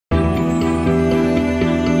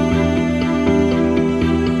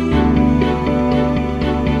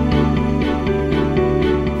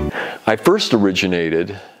I first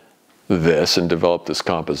originated this and developed this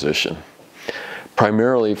composition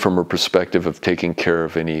primarily from a perspective of taking care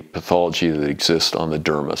of any pathology that exists on the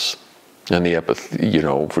dermis and the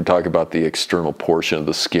if we're talking about the external portion of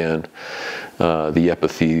the skin, the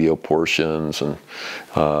epithelial portions and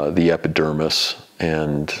the epidermis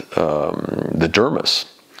and the dermis.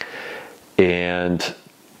 And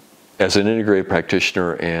as an integrative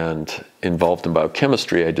practitioner and involved in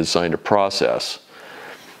biochemistry, I designed a process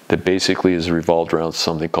that basically is revolved around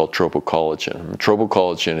something called tropocollagen.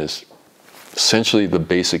 Tropocollagen is essentially the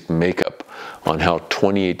basic makeup on how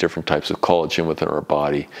 28 different types of collagen within our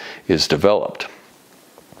body is developed.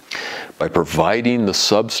 By providing the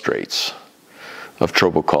substrates of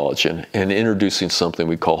tropocollagen and introducing something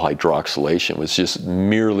we call hydroxylation, which is just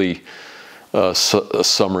merely a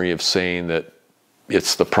summary of saying that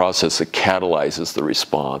it's the process that catalyzes the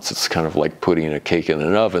response. It's kind of like putting a cake in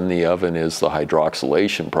an oven. The oven is the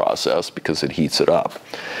hydroxylation process because it heats it up.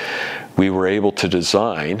 We were able to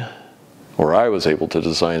design, or I was able to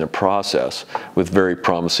design, a process with very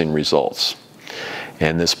promising results.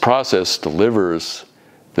 And this process delivers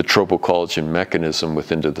the tropocollagen mechanism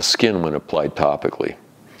within the skin when applied topically.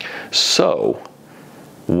 So,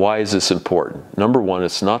 why is this important? Number one,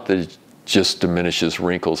 it's not that it just diminishes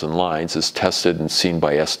wrinkles and lines, as tested and seen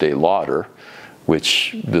by Estee Lauder,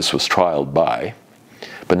 which this was trialed by.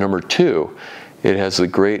 But number two, it has a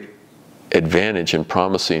great advantage in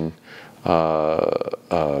promising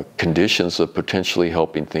conditions of potentially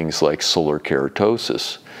helping things like solar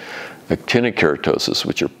keratosis, actinic keratosis,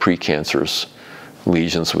 which are precancerous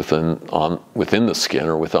lesions within the skin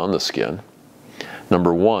or within the skin.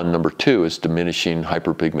 Number one. Number two is diminishing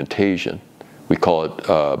hyperpigmentation. We call it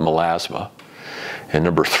melasma. And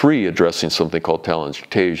number three, addressing something called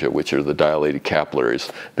telangiectasia, which are the dilated capillaries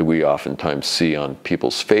that we oftentimes see on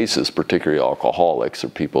people's faces, particularly alcoholics or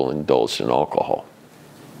people indulged in alcohol.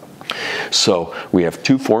 So we have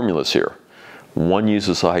two formulas here. One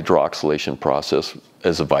uses a hydroxylation process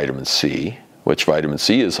as a vitamin C, which vitamin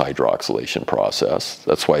C is a hydroxylation process.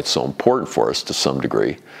 That's why it's so important for us to some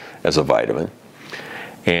degree as a vitamin.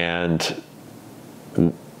 And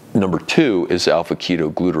number two is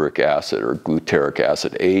alpha-ketogluteric acid or glutaric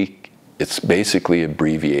acid. It's basically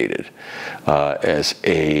abbreviated as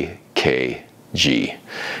AKG.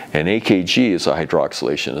 And AKG is a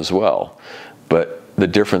hydroxylation as well. But the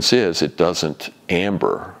difference is it doesn't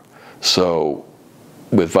amber. So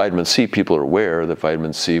with vitamin C, people are aware that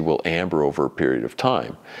vitamin C will amber over a period of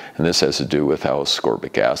time. And this has to do with how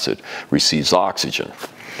ascorbic acid receives oxygen.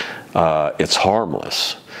 It's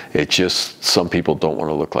harmless. It just, some people don't want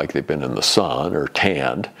to look like they've been in the sun or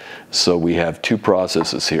tanned. So we have two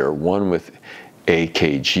processes here. One with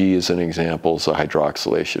AKG as an example, is a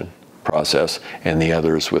hydroxylation process, and the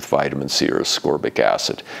other is with vitamin C or ascorbic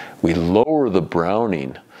acid. We lower the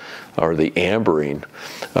browning or the ambering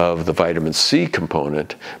of the vitamin C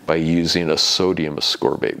component by using a sodium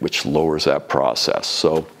ascorbate, which lowers that process.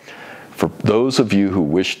 So for those of you who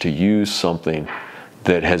wish to use something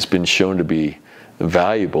that has been shown to be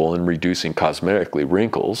valuable in reducing cosmetically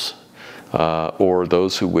wrinkles, or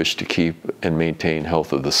those who wish to keep and maintain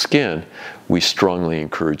health of the skin, we strongly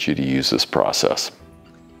encourage you to use this process.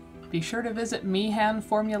 Be sure to visit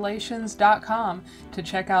meehanformulations.com to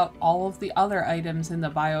check out all of the other items in the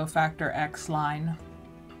BioFactor X line.